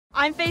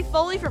I'm Faith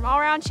Foley from All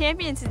Around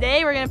Champion.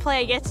 Today we're going to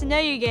play a Get to Know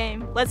You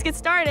game. Let's get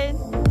started.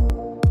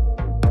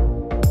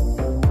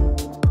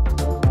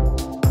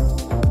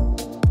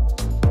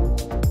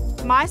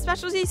 My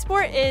specialty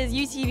sport is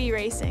UTV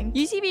racing.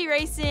 UTV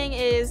racing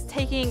is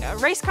taking a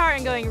race car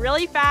and going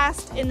really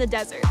fast in the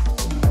desert.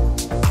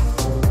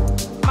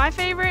 My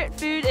favorite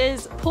food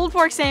is pulled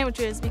pork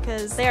sandwiches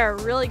because they are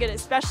really good,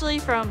 especially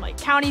from like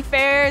county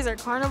fairs or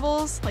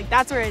carnivals. Like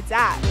that's where it's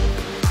at.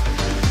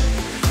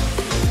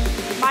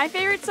 My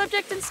favorite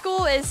subject in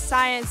school is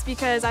science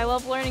because I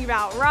love learning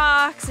about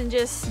rocks and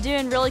just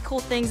doing really cool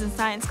things in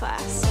science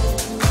class.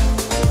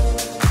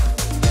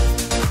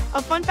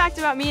 A fun fact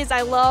about me is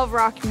I love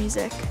rock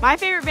music. My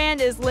favorite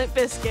band is Limp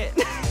Bizkit.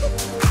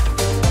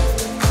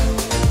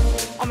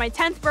 On my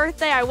 10th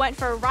birthday, I went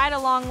for a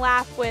ride-along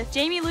lap with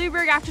Jamie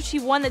Luberg after she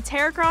won the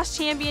Terracross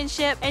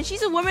Championship, and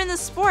she's a woman in the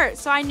sport,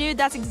 so I knew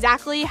that's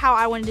exactly how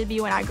I wanted to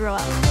be when I grew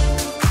up.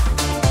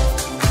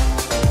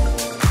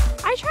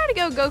 I try to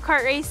go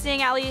go-kart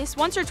racing at least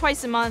once or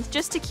twice a month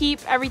just to keep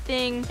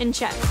everything in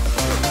check.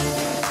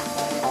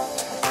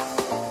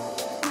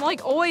 I'm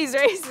like always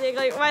racing,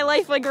 like my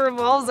life like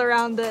revolves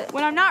around it.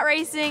 When I'm not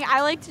racing,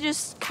 I like to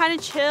just kind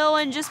of chill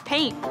and just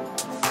paint.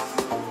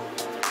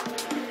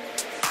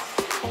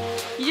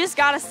 You just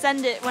gotta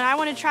send it. When I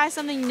want to try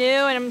something new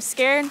and I'm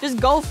scared, just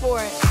go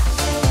for it.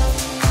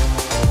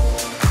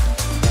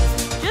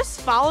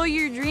 Just follow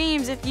your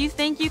dreams. If you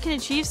think you can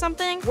achieve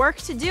something, work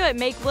to do it.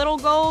 Make little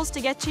goals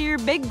to get to your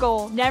big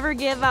goal. Never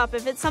give up.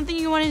 If it's something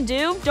you want to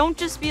do, don't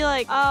just be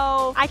like,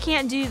 oh, I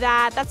can't do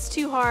that. That's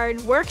too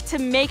hard. Work to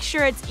make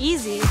sure it's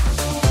easy.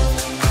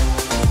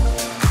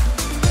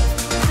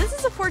 This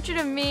is a portrait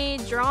of me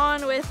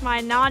drawn with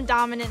my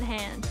non-dominant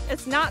hand.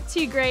 It's not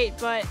too great,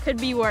 but could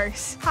be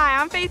worse. Hi,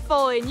 I'm Faith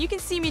Foley, and you can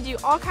see me do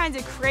all kinds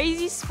of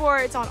crazy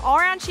sports on All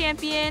Around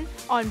Champion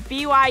on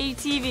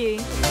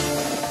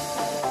BYUtv.